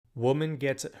Woman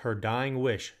gets her dying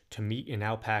wish to meet an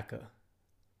alpaca.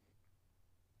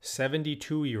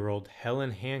 72-year-old Helen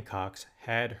Hancox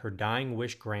had her dying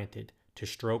wish granted to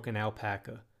stroke an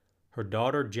alpaca. Her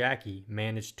daughter Jackie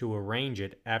managed to arrange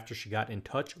it after she got in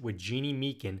touch with Jeannie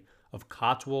Meakin of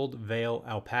Cotswold Vale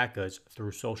Alpacas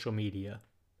through social media.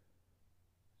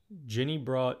 Ginny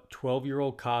brought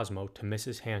 12-year-old Cosmo to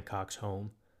Mrs. Hancock's home.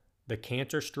 The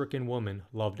cancer-stricken woman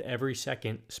loved every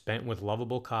second spent with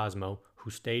lovable Cosmo, who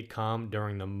stayed calm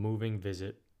during the moving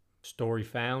visit. Story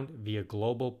found via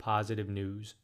Global Positive News.